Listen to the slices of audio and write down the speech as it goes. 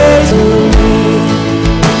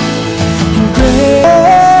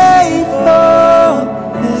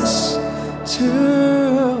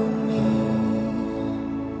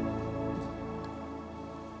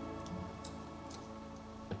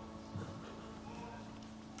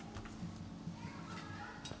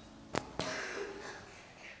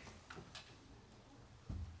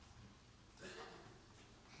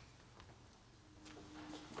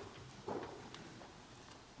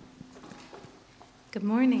Good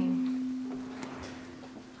morning.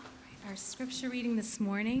 Our scripture reading this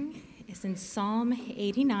morning is in Psalm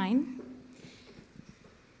 89,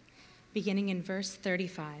 beginning in verse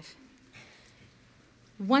 35.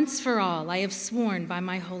 Once for all, I have sworn by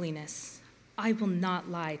my holiness, I will not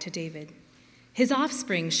lie to David. His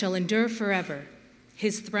offspring shall endure forever,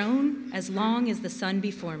 his throne as long as the sun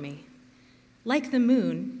before me. Like the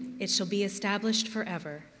moon, it shall be established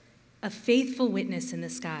forever, a faithful witness in the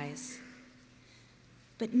skies.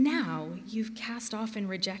 But now you've cast off and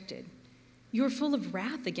rejected. You are full of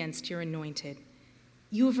wrath against your anointed.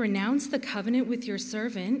 You have renounced the covenant with your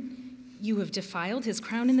servant. You have defiled his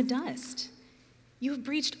crown in the dust. You have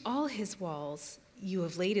breached all his walls. You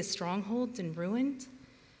have laid his strongholds in ruin.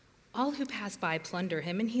 All who pass by plunder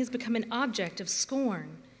him, and he has become an object of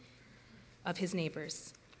scorn of his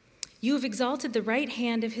neighbors. You have exalted the right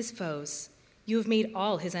hand of his foes. You have made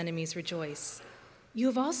all his enemies rejoice. You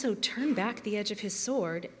have also turned back the edge of his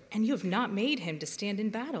sword, and you have not made him to stand in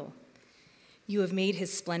battle. You have made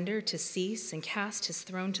his splendor to cease and cast his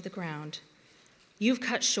throne to the ground. You have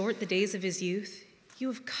cut short the days of his youth. You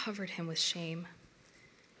have covered him with shame.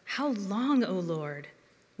 How long, O Lord?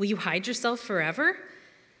 Will you hide yourself forever?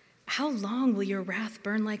 How long will your wrath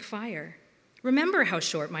burn like fire? Remember how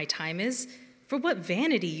short my time is. For what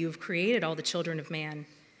vanity you have created all the children of man.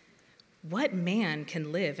 What man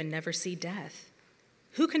can live and never see death?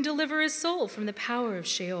 Who can deliver his soul from the power of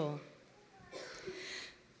Sheol?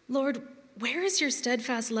 Lord, where is your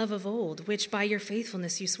steadfast love of old, which by your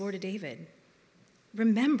faithfulness you swore to David?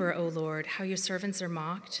 Remember, O Lord, how your servants are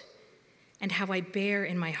mocked, and how I bear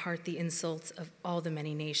in my heart the insults of all the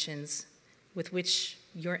many nations, with which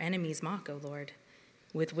your enemies mock, O Lord,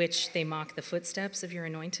 with which they mock the footsteps of your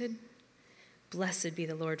anointed. Blessed be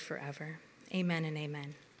the Lord forever. Amen and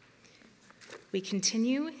amen. We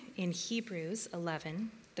continue in Hebrews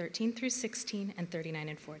 11, 13 through 16, and 39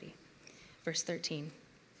 and 40. Verse 13.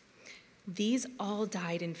 These all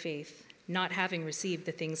died in faith, not having received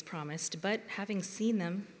the things promised, but having seen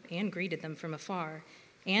them and greeted them from afar,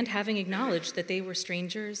 and having acknowledged that they were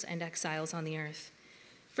strangers and exiles on the earth.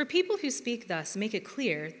 For people who speak thus make it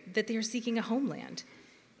clear that they are seeking a homeland.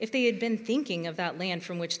 If they had been thinking of that land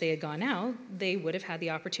from which they had gone out, they would have had the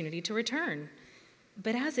opportunity to return.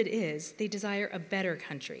 But as it is, they desire a better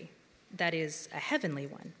country, that is, a heavenly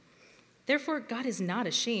one. Therefore, God is not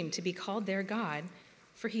ashamed to be called their God,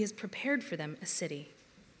 for he has prepared for them a city.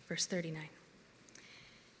 Verse 39.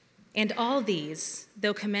 And all these,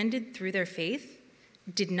 though commended through their faith,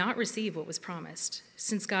 did not receive what was promised,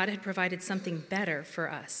 since God had provided something better for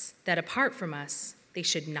us, that apart from us, they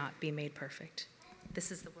should not be made perfect. This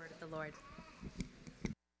is the word of the Lord.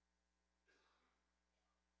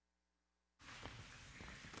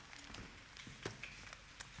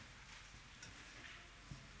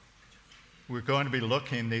 We're going to be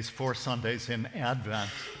looking these 4 Sundays in Advent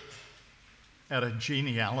at a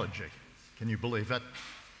genealogy. Can you believe it?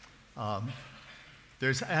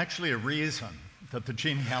 There's actually a reason that the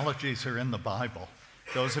genealogies are in the Bible.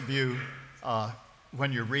 Those of you,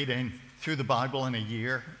 when you're reading through the Bible in a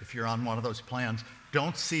year, if you're on one of those plans,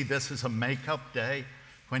 don't see this as a makeup day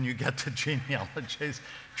when you get to genealogies.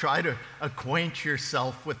 Try to acquaint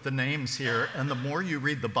yourself with the names here, and the more you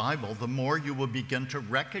read the Bible, the more you will begin to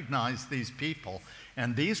recognize these people.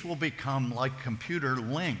 And these will become like computer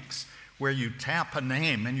links where you tap a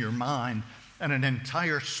name in your mind and an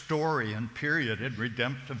entire story and period in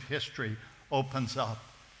redemptive history opens up.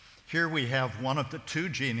 Here we have one of the 2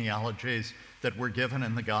 genealogies that were given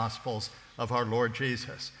in the Gospels of our Lord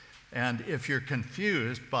Jesus. And if you're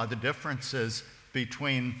confused by the differences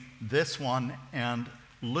between this one and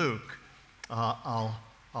Luke, I'll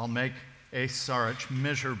make Ace Sarich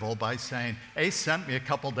miserable by saying, Ace sent me a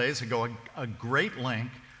couple days ago a great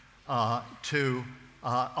link to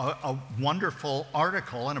a wonderful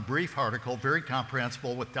article, and a brief article, very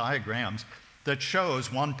comprehensible with diagrams, that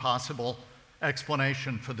shows one possible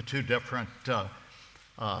explanation for the 2 different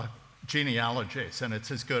genealogies, and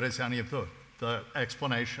it's as good as any of the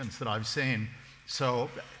explanations that I've seen. So,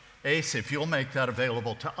 Ace, if you'll make that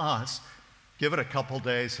available to us, give it a couple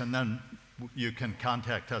days, and then you can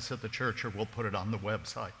contact us at the church, or we'll put it on the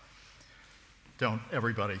website. Don't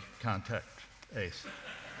everybody contact Ace.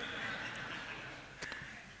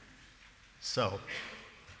 So,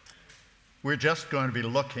 we're just going to be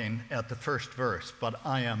looking at the first verse, but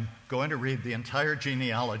I am going to read the entire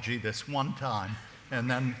genealogy this one time, and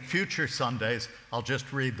then future Sundays, I'll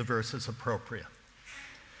just read the verses appropriate.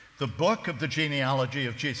 The book of the genealogy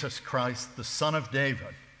of Jesus Christ, the son of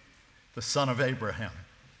David, the son of Abraham.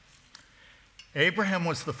 Abraham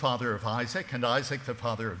was the father of Isaac, and Isaac the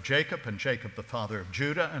father of Jacob, and Jacob the father of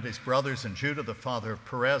Judah, and his brothers, and Judah the father of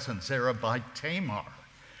Perez and Zerah by Tamar.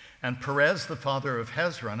 And Perez the father of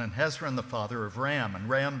Hezron, and Hezron the father of Ram, and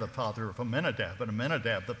Ram the father of Amminadab, and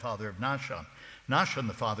Amminadab the father of Nahshon, Nahshon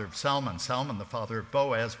the father of Salmon, Salmon the father of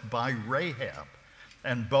Boaz by Rahab,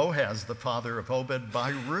 and Boaz the father of Obed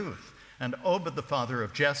by Ruth, and Obed the father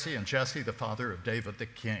of Jesse, and Jesse the father of David the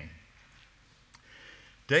king.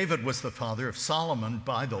 David was the father of Solomon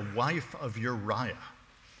by the wife of Uriah,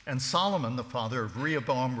 and Solomon the father of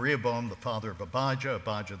Rehoboam, Rehoboam the father of Abijah,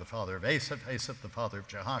 Abijah the father of Asaph, Asaph the father of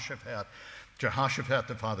Jehoshaphat, Jehoshaphat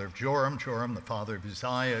the father of Joram, Joram the father of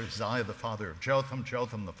Uzziah, Uzziah the father of Jotham,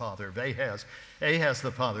 Jotham the father of Ahaz, Ahaz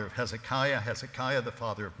the father of Hezekiah, Hezekiah the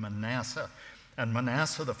father of Manasseh, and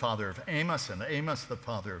Manasseh the father of Amos, and Amos the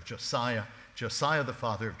father of Josiah, Josiah the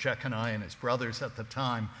father of Jeconiah and his brothers at the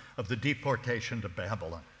time of the deportation to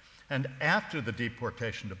Babylon. And after the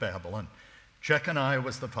deportation to Babylon, Jeconiah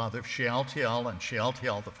was the father of Shealtiel, and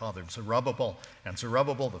Shealtiel the father of Zerubbabel, and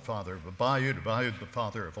Zerubbabel the father of Abiud, Abiud the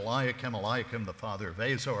father of Eliakim, Eliakim the father of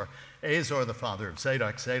Azor, Azor the father of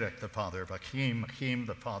Zadok, Zadok the father of Achim, Achim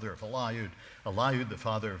the father of Eliud, Eliud the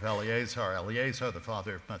father of Eleazar, Eleazar the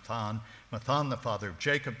father of Matthan, Matthan the father of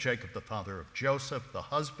Jacob, Jacob the father of Joseph, the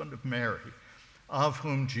husband of Mary, of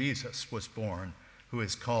whom Jesus was born, who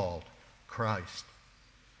is called Christ.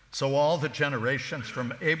 So all the generations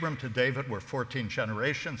from Abram to David were 14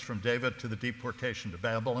 generations, from David to the deportation to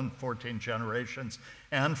Babylon, 14 generations,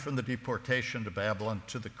 and from the deportation to Babylon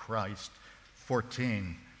to the Christ,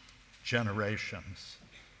 14 generations.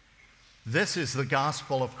 This is the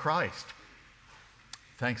gospel of Christ.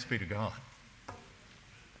 Thanks be to God.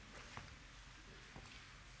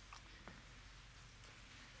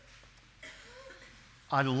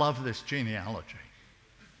 I love this genealogy,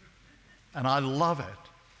 and I love it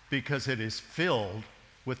because it is filled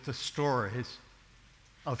with the stories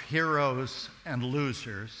of heroes and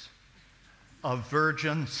losers, of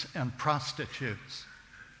virgins and prostitutes.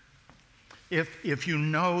 If you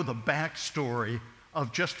know the backstory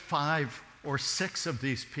of just 5 or 6 of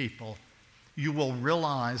these people, you will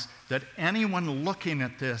realize that anyone looking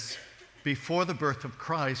at this before the birth of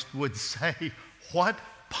Christ would say, what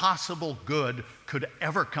possible good could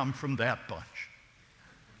ever come from that bunch?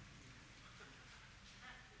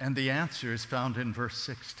 And the answer is found in verse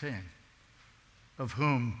 16, of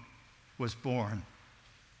whom was born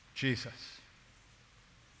Jesus,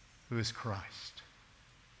 who is Christ.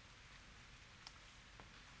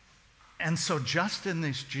 And so just in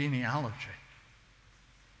this genealogy,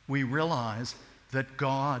 we realize that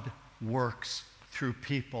God works through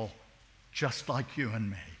people just like you and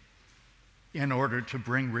me in order to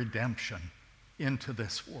bring redemption into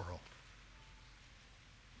this world.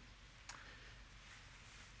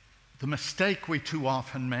 The mistake we too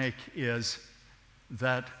often make is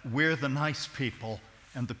that we're the nice people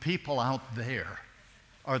and the people out there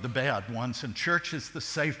are the bad ones, and church is the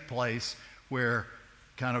safe place where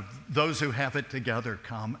kind of those who have it together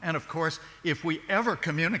come. And of course, if we ever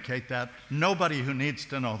communicate that, nobody who needs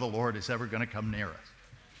to know the Lord is ever going to come near us.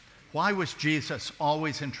 Why was Jesus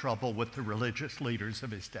always in trouble with the religious leaders of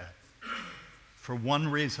his day? For one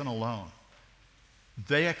reason alone.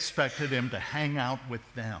 They expected him to hang out with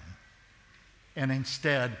them. And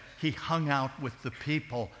instead, he hung out with the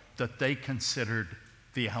people that they considered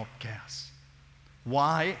the outcasts.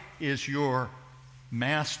 Why is your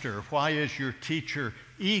master, why is your teacher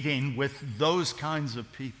eating with those kinds of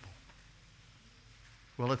people?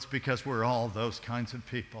 Well, it's because we're all those kinds of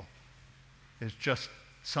people. It's just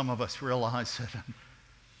some of us realize it and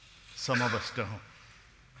some of us don't.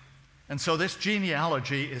 And so this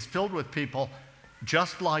genealogy is filled with people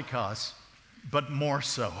just like us, but more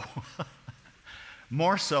so.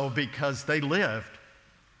 More so because they lived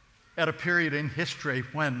at a period in history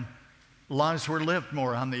when lives were lived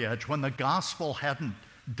more on the edge, when the gospel hadn't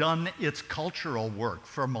done its cultural work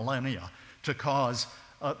for millennia to cause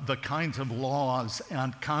the kinds of laws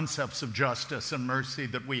and concepts of justice and mercy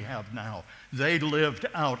that we have now. They lived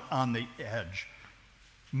out on the edge.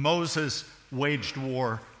 Moses waged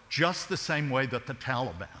war just the same way that the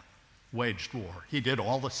Taliban waged war. He did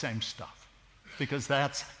all the same stuff because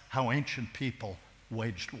that's how ancient people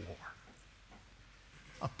waged war.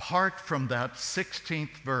 Apart from that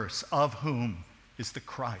 16th verse, of whom is the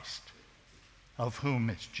Christ, of whom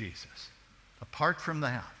is Jesus. Apart from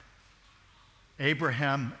that,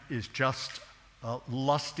 Abraham is just a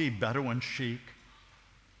lusty Bedouin sheik,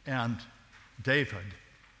 and David,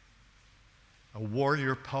 a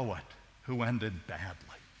warrior poet who ended badly.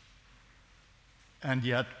 And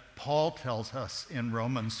yet, Paul tells us in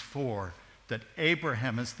Romans 4 that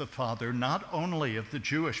Abraham is the father not only of the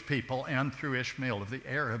Jewish people and through Ishmael of the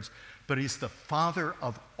Arabs, but he's the father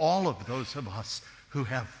of all of those of us who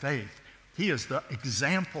have faith. He is the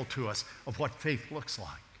example to us of what faith looks like.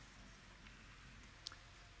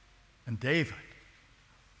 And David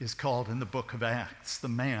is called in the book of Acts the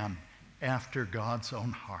man after God's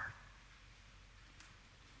own heart.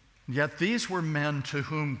 Yet these were men to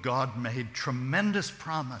whom God made tremendous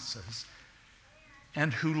promises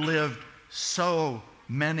and who lived so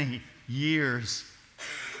many years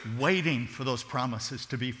waiting for those promises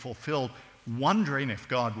to be fulfilled, wondering if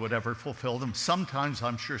God would ever fulfill them, sometimes,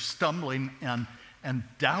 I'm sure, stumbling and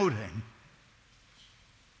doubting.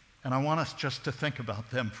 And I want us just to think about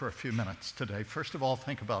them for a few minutes today. First of all,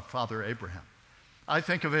 think about Father Abraham. I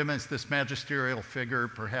think of him as this magisterial figure,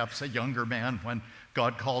 perhaps a younger man when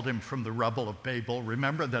God called him from the rubble of Babel.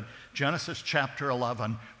 Remember that Genesis chapter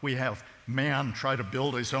 11, we have man try to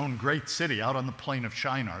build his own great city out on the plain of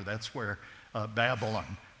Shinar. That's where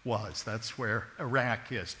Babylon was. That's where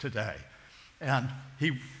Iraq is today. And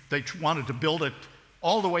they wanted to build it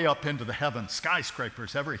all the way up into the heavens,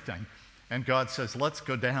 skyscrapers, everything. And God says, let's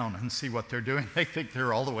go down and see what they're doing. They think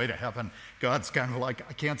they're all the way to heaven. God's kind of like,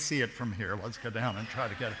 I can't see it from here. Let's go down and try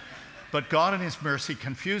to get it. But God in his mercy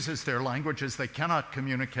confuses their languages. They cannot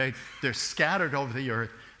communicate. They're scattered over the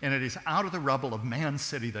earth. And it is out of the rubble of man's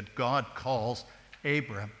city that God calls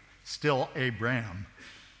Abram, still Abram,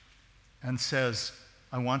 and says,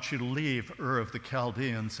 I want you to leave Ur of the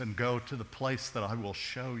Chaldeans and go to the place that I will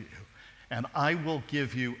show you. And I will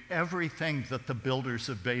give you everything that the builders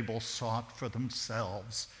of Babel sought for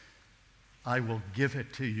themselves. I will give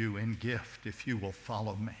it to you in gift if you will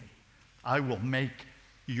follow me. I will make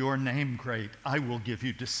your name great. I will give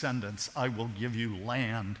you descendants. I will give you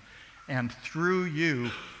land. And through you,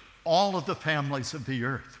 all of the families of the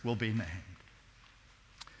earth will be named.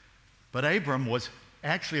 But Abram was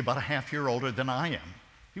actually about a half year older than I am.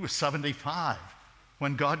 He was 75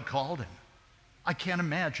 when God called him. I can't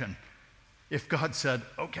imagine if God said,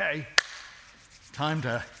 okay, time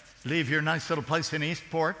to leave your nice little place in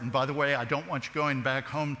Eastport. And by the way, I don't want you going back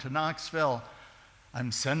home to Knoxville.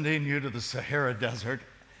 I'm sending you to the Sahara Desert.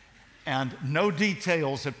 And no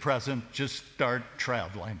details at present, just start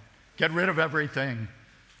traveling. Get rid of everything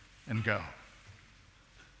and go.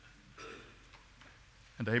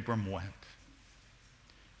 And Abram went.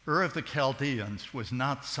 Ur of the Chaldeans was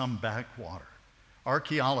not some backwater.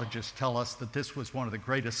 Archaeologists tell us that this was one of the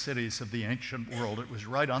greatest cities of the ancient world. It was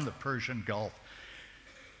right on the Persian Gulf.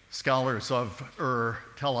 Scholars of Ur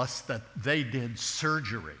tell us that they did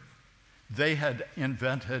surgery. They had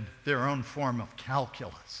invented their own form of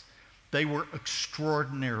calculus. They were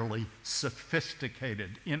extraordinarily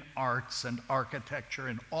sophisticated in arts and architecture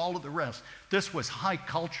and all of the rest. This was high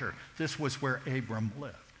culture. This was where Abram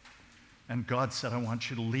lived. And God said, I want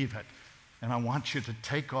you to leave it, and I want you to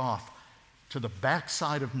take off to the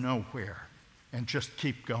backside of nowhere and just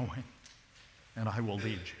keep going, and I will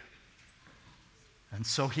lead you. And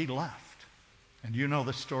so he left. And you know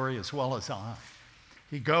the story as well as I.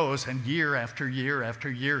 He goes, and year after year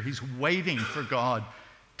after year, he's waiting for God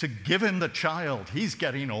to give him the child. He's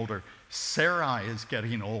getting older. Sarai is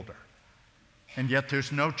getting older. And yet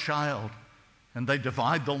there's no child. And they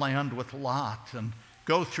divide the land with Lot and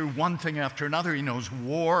go through one thing after another. He knows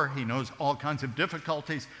war. He knows all kinds of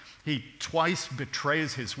difficulties. He twice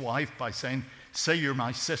betrays his wife by saying, say you're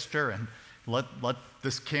my sister and let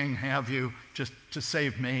this king have you just to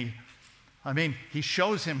save me. I mean, he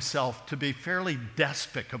shows himself to be fairly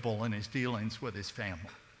despicable in his dealings with his family.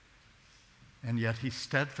 And yet he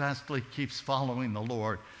steadfastly keeps following the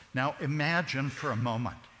Lord. Now imagine for a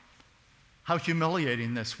moment how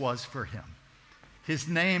humiliating this was for him. His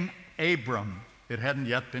name, Abram, it hadn't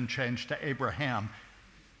yet been changed to Abraham.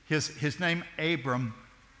 His name, Abram,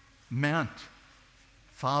 meant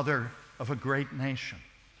father of a great nation.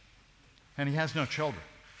 And he has no children.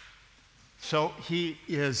 So he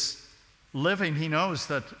is living, he knows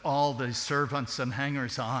that all the servants and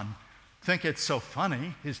hangers-on think it's so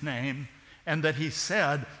funny, his name, and that he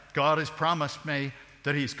said, God has promised me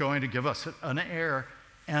that he's going to give us an heir.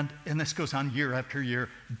 And this goes on year after year,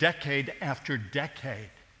 decade after decade.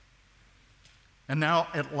 And now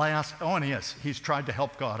at last, and he's tried to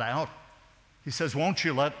help God out. He says, won't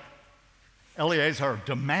you let Eliezer of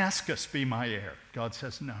Damascus be my heir? God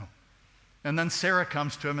says, no. And then Sarah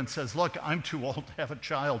comes to him and says, look, I'm too old to have a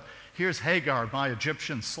child. Here's Hagar, my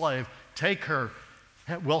Egyptian slave. Take her.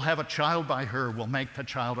 We'll have a child by her. We'll make the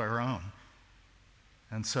child our own.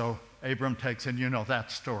 And so Abram takes, and you know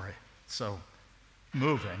that story. So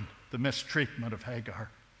moving, the mistreatment of Hagar.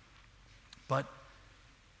 But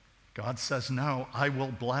God says, no, I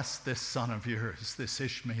will bless this son of yours, this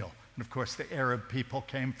Ishmael. And of course, the Arab people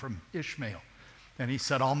came from Ishmael. And he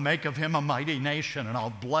said, I'll make of him a mighty nation, and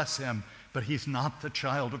I'll bless him, but he's not the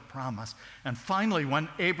child of promise. And finally, when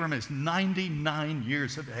Abram is 99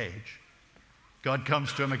 years of age, God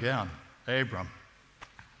comes to him again. Abram,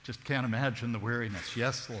 just can't imagine the weariness.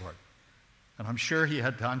 Yes, Lord. And I'm sure he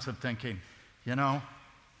had times of thinking,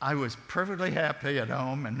 I was perfectly happy at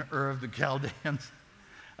home in Ur of the Chaldeans.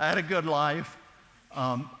 I had a good life.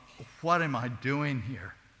 What am I doing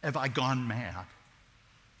here? Have I gone mad?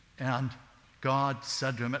 And God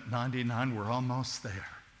said to him at 99, we're almost there.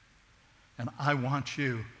 And I want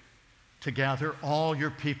you to gather all your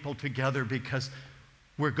people together because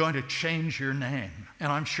we're going to change your name.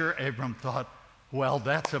 And I'm sure Abram thought, well,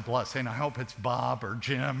 that's a blessing. I hope it's Bob or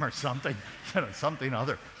Jim or something, something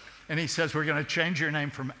other. And he says, we're going to change your name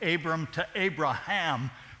from Abram to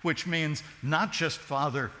Abraham, which means not just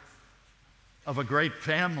father of a great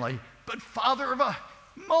family, but father of a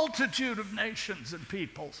multitude of nations and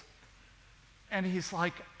peoples. And he's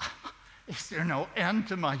like, is there no end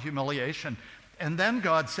to my humiliation? And then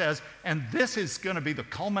God says, and this is going to be the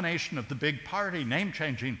culmination of the big party,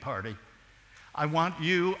 name-changing party. I want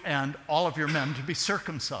you and all of your men to be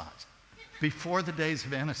circumcised before the days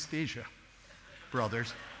of anesthesia,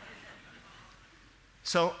 brothers.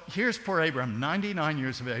 So here's poor Abram, 99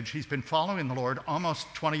 years of age. He's been following the Lord almost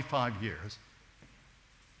 25 years.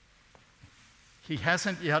 He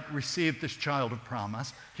hasn't yet received this child of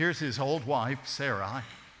promise. Here's his old wife, Sarai,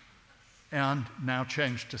 and now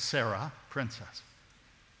changed to Sarah, princess.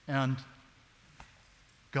 And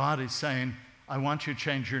God is saying, I want you to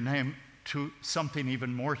change your name to something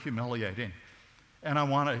even more humiliating. And I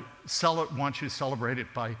want you to celebrate it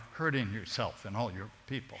by hurting yourself and all your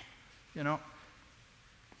people.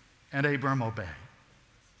 And Abram obeyed.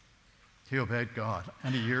 He obeyed God.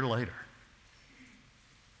 And a year later,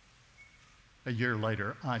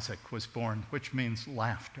 Isaac was born, which means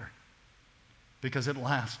laughter. Because at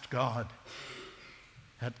last God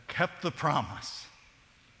had kept the promise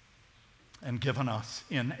and given us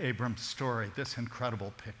in Abram's story this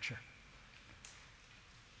incredible picture.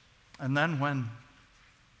 And then when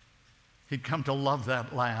he'd come to love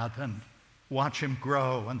that lad and watch him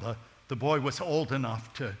grow, and the boy was old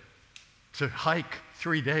enough to hike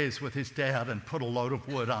 3 days with his dad and put a load of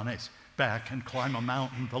wood on his back and climb a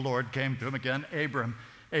mountain, the Lord came to him again.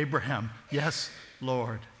 Abraham, yes,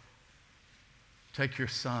 Lord, take your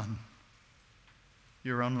son,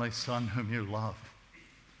 your only son whom you love,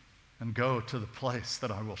 and go to the place that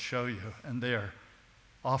I will show you, and there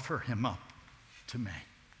offer him up to me.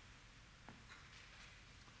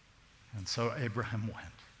 And so Abraham went.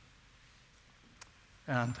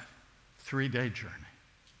 And 3-day journey.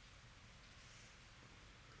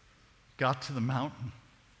 Got to the mountain,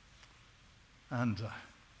 and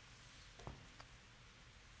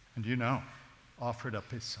offered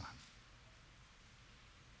up his son.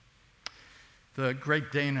 The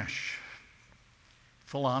great Danish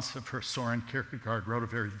philosopher Søren Kierkegaard wrote a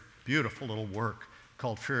very beautiful little work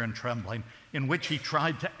called Fear and Trembling, in which he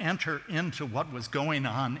tried to enter into what was going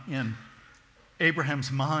on in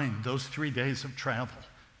Abraham's mind those 3 days of travel.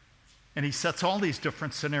 And he sets all these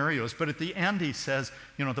different scenarios, but at the end he says,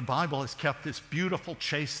 the Bible has kept this beautiful,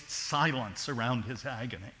 chaste silence around his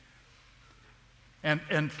agony.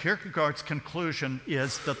 And Kierkegaard's conclusion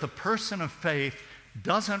is that the person of faith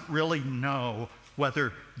doesn't really know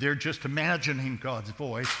whether they're just imagining God's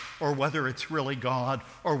voice, or whether it's really God,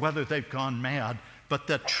 or whether they've gone mad, but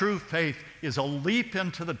that true faith is a leap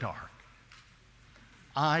into the dark.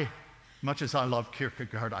 Much as I love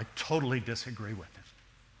Kierkegaard, I totally disagree with it.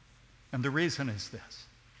 And the reason is this.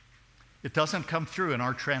 It doesn't come through in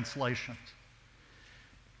our translations.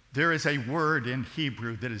 There is a word in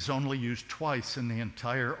Hebrew that is only used twice in the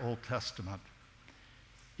entire Old Testament.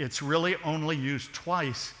 It's really only used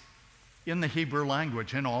twice in the Hebrew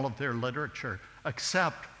language, in all of their literature,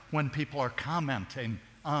 except when people are commenting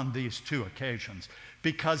on these two occasions,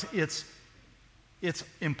 because it's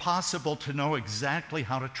impossible to know exactly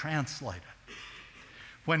how to translate it.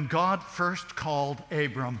 When God first called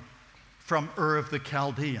Abram from Ur of the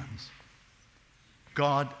Chaldeans,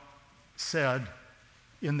 God said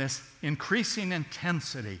in this increasing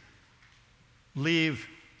intensity, leave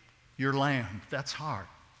your land, that's hard.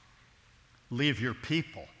 Leave your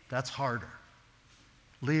people, that's harder.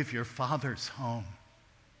 Leave your father's home,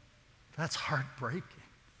 that's heartbreaking.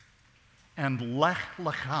 And lech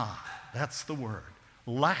lecha, that's the word,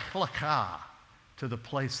 lech lecha, to the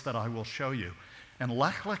place that I will show you. And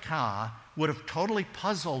lech lecha would have totally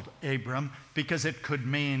puzzled Abram, because it could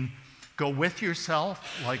mean go with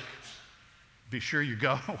yourself, like Be sure you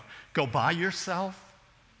go. Go by yourself?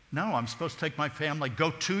 No, I'm supposed to take my family. Go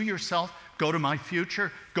to yourself. Go to my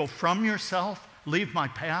future. Go from yourself. Leave my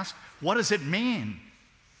past. What does it mean?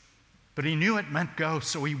 But he knew it meant go,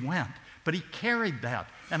 so he went. But he carried that.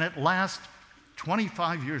 And at last,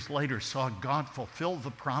 25 years later, saw God fulfill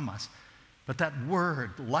the promise. But that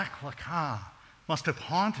word, lech lecha, must have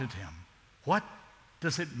haunted him. What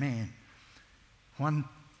does it mean?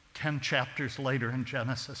 10 chapters later in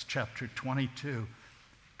Genesis chapter 22,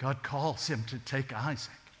 God calls him to take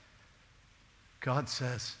Isaac. God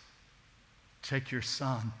says, take your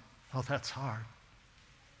son. Oh, that's hard.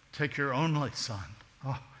 Take your only son.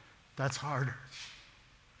 Oh, that's harder.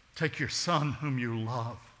 Take your son whom you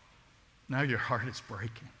love. Now your heart is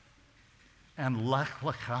breaking. And lech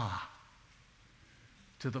lecha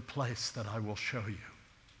to the place that I will show you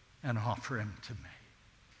and offer him to me.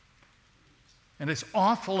 And as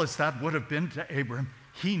awful as that would have been to Abram,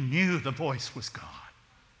 he knew the voice was God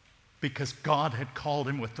because God had called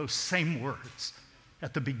him with those same words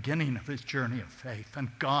at the beginning of his journey of faith. And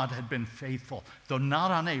God had been faithful, though not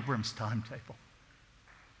on Abram's timetable.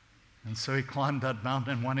 And so he climbed that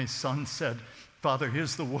mountain, and when his son said, Father,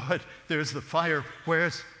 here's the wood, there's the fire,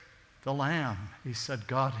 where's the lamb? He said,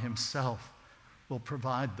 God himself will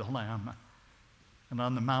provide the lamb. And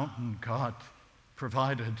on the mountain, God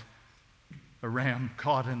provided a ram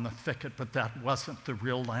caught in the thicket, but that wasn't the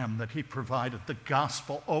real lamb that he provided. The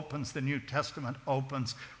gospel opens, the New Testament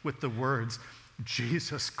opens with the words,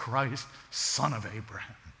 Jesus Christ, Son of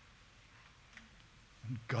Abraham.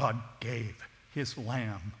 And God gave his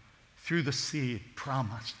lamb through the seed,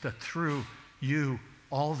 promised that through you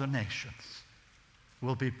all the nations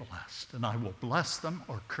will be blessed. And I will bless them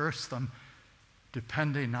or curse them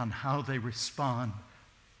depending on how they respond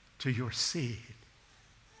to your seed.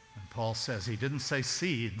 And Paul says he didn't say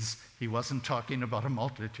seeds. He wasn't talking about a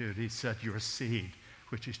multitude. He said your seed,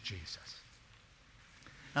 which is Jesus.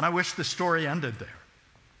 And I wish the story ended there.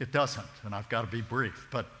 It doesn't, and I've got to be brief.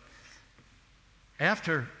 But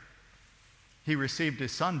after he received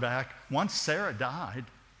his son back, once Sarah died,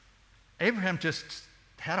 Abraham just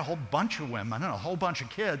had a whole bunch of women and a whole bunch of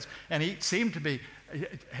kids, and he seemed to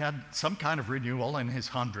had some kind of renewal in his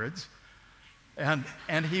hundreds, and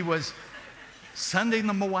he was sending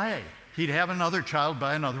them away. He'd have another child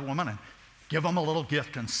by another woman and give them a little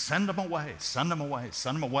gift and send them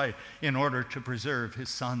away in order to preserve his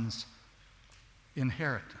son's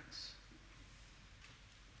inheritance.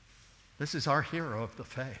 This is our hero of the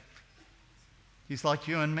faith. He's like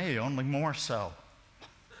you and me, only more so.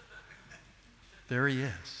 There he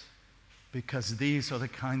is. Because these are the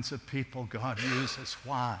kinds of people God uses.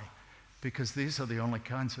 Why? Because these are the only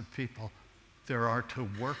kinds of people there are to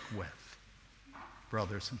work with,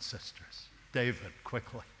 brothers and sisters. David,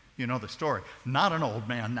 quickly. You know the story. Not an old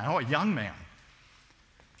man now, a young man.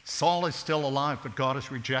 Saul is still alive, but God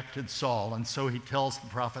has rejected Saul. And so he tells the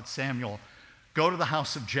prophet Samuel, go to the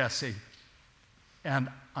house of Jesse, and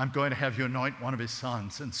I'm going to have you anoint one of his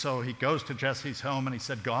sons. And so he goes to Jesse's home, and he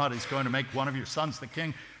said, God is going to make one of your sons the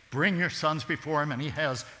king. Bring your sons before him. And he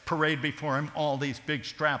has parade before him all these big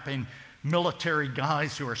strapping military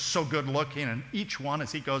guys who are so good looking. And each one,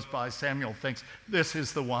 as he goes by, Samuel thinks, this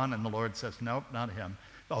is the one. And the Lord says, nope, not him.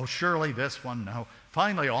 Oh, surely this one, no.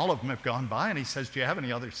 Finally, all of them have gone by, and he says, do you have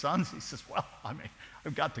any other sons? He says, well,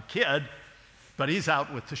 I've got the kid, but he's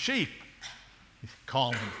out with the sheep. He's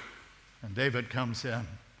calling. And David comes in,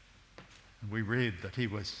 and we read that he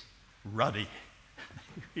was ruddy.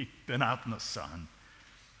 He'd been out in the sun.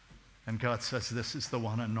 And God says, this is the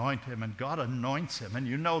one, anoint him. And God anoints him. And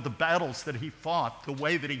you know the battles that he fought, the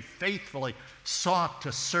way that he faithfully sought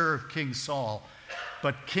to serve King Saul.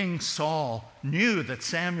 But King Saul knew that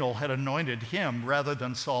Samuel had anointed him rather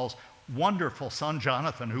than Saul's wonderful son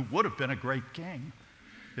Jonathan, who would have been a great king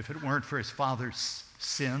if it weren't for his father's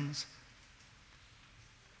sins.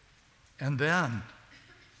 And then,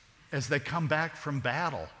 as they come back from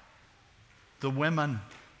battle, the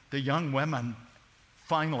young women,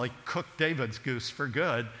 finally cooked David's goose for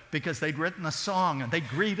good because they'd written a song, and they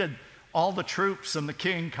greeted all the troops and the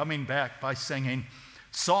king coming back by singing,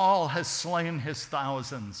 Saul has slain his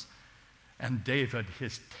thousands, and David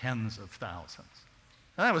his tens of thousands.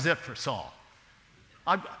 And that was it for Saul.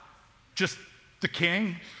 Just the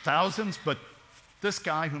king, thousands, but this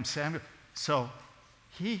guy whom Samuel... So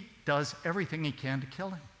he does everything he can to kill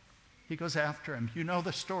him. He goes after him. You know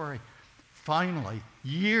the story. Finally,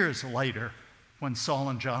 years later, when Saul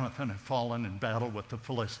and Jonathan have fallen in battle with the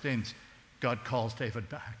Philistines, God calls David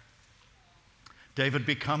back. David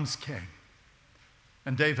becomes king.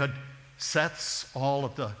 And David sets all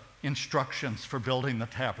of the instructions for building the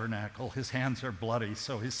tabernacle. His hands are bloody,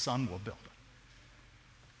 so his son will build it.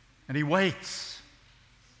 And he waits.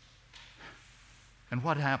 And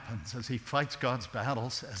what happens as he fights God's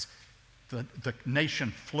battles, as the nation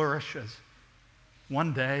flourishes?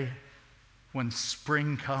 One day, when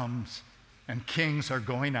spring comes and kings are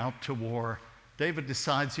going out to war, David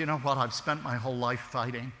decides, you know what, I've spent my whole life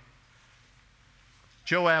fighting.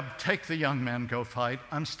 Joab, take the young men, go fight.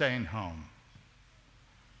 I'm staying home.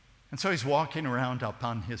 And so he's walking around up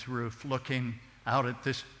on his roof, looking out at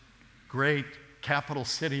this great capital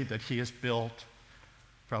city that he has built,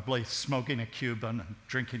 probably smoking a Cuban and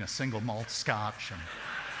drinking a single malt scotch, and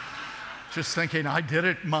just thinking, I did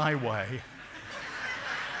it my way.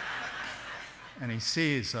 And he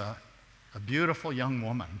sees a beautiful young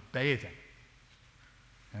woman bathing.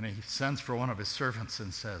 And he sends for one of his servants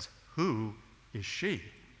and says, who is she?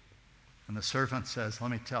 And the servant says, let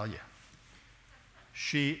me tell you,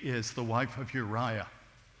 she is the wife of Uriah,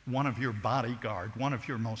 one of your bodyguard, one of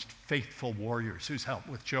your most faithful warriors who's helped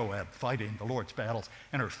with Joab fighting the Lord's battles.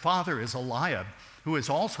 And her father is Eliab, who is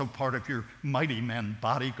also part of your mighty men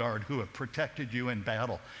bodyguard who have protected you in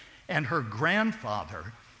battle. And her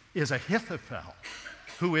grandfather is Ahithophel,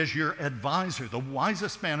 who is your advisor, the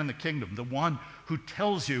wisest man in the kingdom, the one who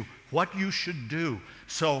tells you what you should do.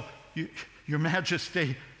 So, your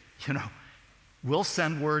Majesty, we'll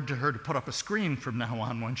send word to her to put up a screen from now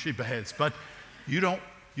on when she bathes, but you don't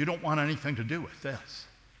want anything to do with this.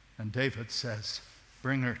 And David says,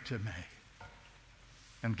 bring her to me.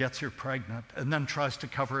 And gets her pregnant, and then tries to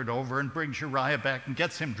cover it over and brings Uriah back and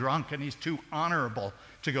gets him drunk, and he's too honorable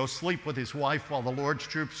to go sleep with his wife while the Lord's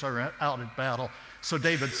troops are out at battle. So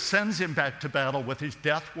David sends him back to battle with his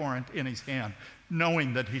death warrant in his hand,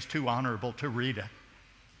 knowing that he's too honorable to read it.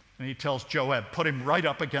 And he tells Joab, put him right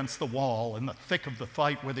up against the wall in the thick of the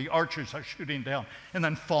fight where the archers are shooting down, and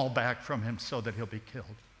then fall back from him so that he'll be killed.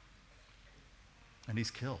 And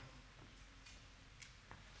he's killed.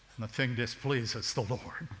 And the thing displeases the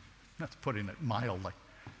Lord. That's putting it mildly.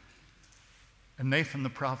 And Nathan the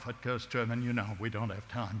prophet goes to him, and we don't have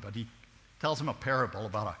time, but he tells him a parable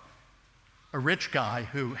about a rich guy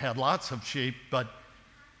who had lots of sheep, but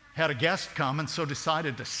had a guest come and so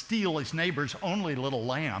decided to steal his neighbor's only little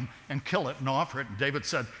lamb and kill it and offer it. And David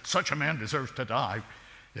said, such a man deserves to die.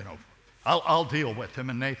 I'll deal with him.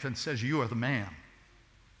 And Nathan says, you are the man.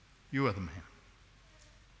 You are the man.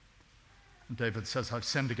 And David says, I've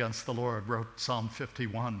sinned against the Lord, wrote Psalm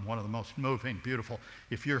 51, one of the most moving, beautiful.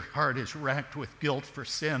 If your heart is racked with guilt for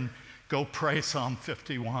sin, go pray Psalm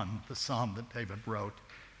 51, the psalm that David wrote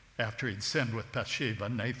after he'd sinned with Bathsheba.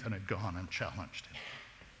 Nathan had gone and challenged him.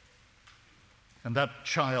 And that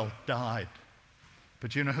child died.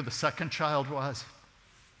 But you know who the second child was?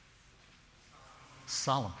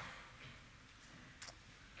 Solomon.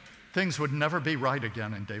 Things would never be right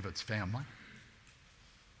again in David's family.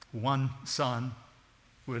 One son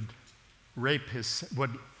would rape his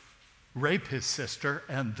sister,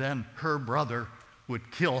 and then her brother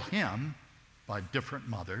would kill him by different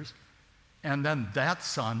mothers. And then that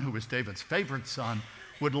son, who was David's favorite son,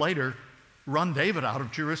 would later run David out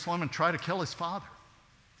of Jerusalem and try to kill his father.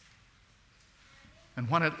 And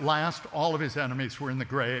when at last all of his enemies were in the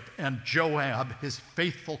grave, and Joab, his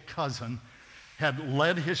faithful cousin, had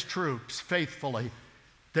led his troops faithfully,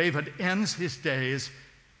 David ends his days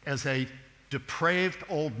as a depraved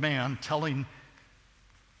old man telling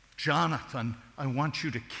Jonathan, I want you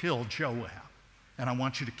to kill Joab, and I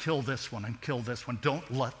want you to kill this one and kill this one.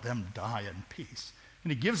 Don't let them die in peace.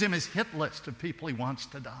 And he gives him his hit list of people he wants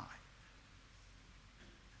to die.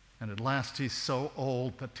 And at last he's so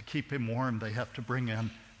old that to keep him warm, they have to bring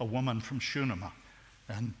in a woman from Shunammah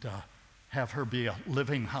and have her be a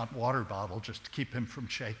living hot water bottle just to keep him from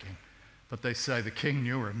shaking. But they say the king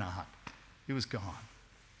knew or not, he was gone.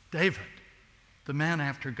 David, the man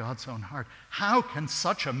after God's own heart. How can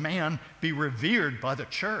such a man be revered by the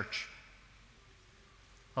church,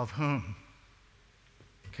 of whom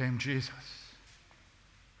came Jesus,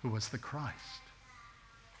 who was the Christ?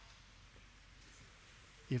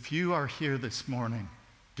 If you are here this morning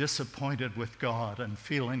disappointed with God and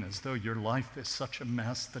feeling as though your life is such a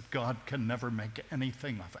mess that God can never make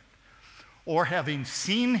anything of it, or having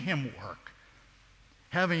seen him work,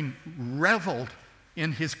 having reveled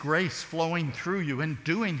in his grace flowing through you and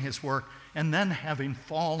doing his work, and then having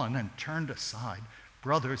fallen and turned aside,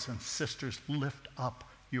 brothers and sisters, lift up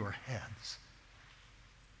your heads.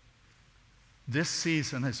 This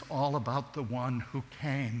season is all about the one who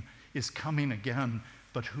came, is coming again,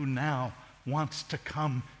 but who now wants to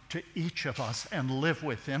come to each of us and live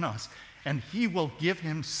within us. And he will give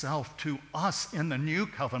himself to us in the new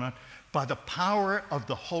covenant by the power of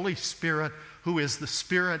the Holy Spirit, who is the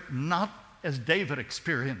Spirit not as David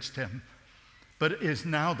experienced him, but is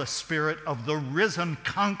now the Spirit of the risen,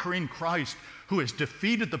 conquering Christ who has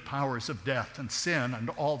defeated the powers of death and sin and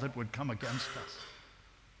all that would come against us.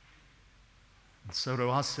 And so to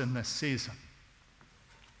us in this season,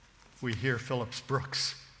 we hear Phillips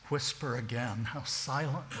Brooks whisper again how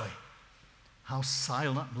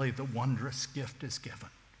silently the wondrous gift is given.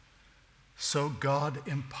 So God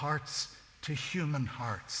imparts to human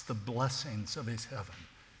hearts the blessings of his heaven.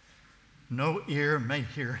 No ear may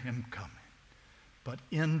hear him coming, but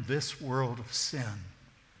in this world of sin,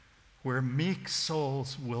 where meek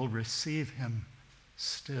souls will receive him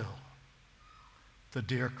still, the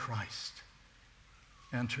dear Christ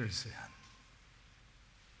enters in.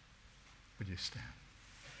 Would you stand?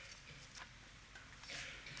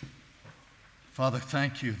 Father,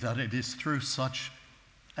 thank you that it is through such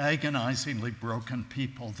agonizingly broken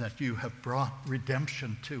people that you have brought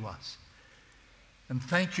redemption to us. And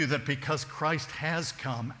thank you that because Christ has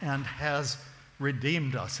come and has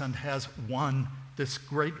redeemed us and has won this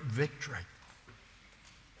great victory,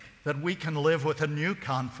 that we can live with a new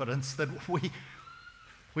confidence that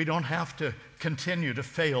we don't have to continue to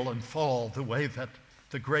fail and fall the way that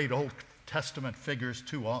the great Old Testament figures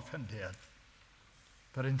too often did.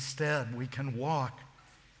 But instead, we can walk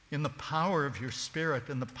in the power of your Spirit,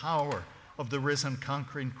 in the power of the risen,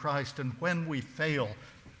 conquering Christ. And when we fail,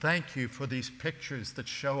 thank you for these pictures that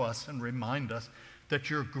show us and remind us that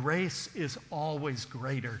your grace is always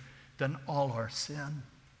greater than all our sin.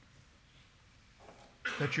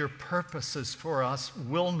 That your purposes for us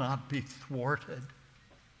will not be thwarted.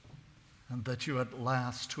 And that you at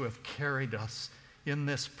last, who have carried us in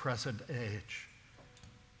this present age,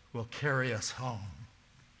 will carry us home.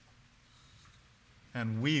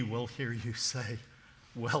 And we will hear you say,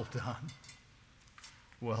 well done,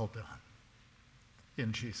 well done.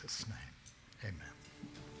 In Jesus' name, amen.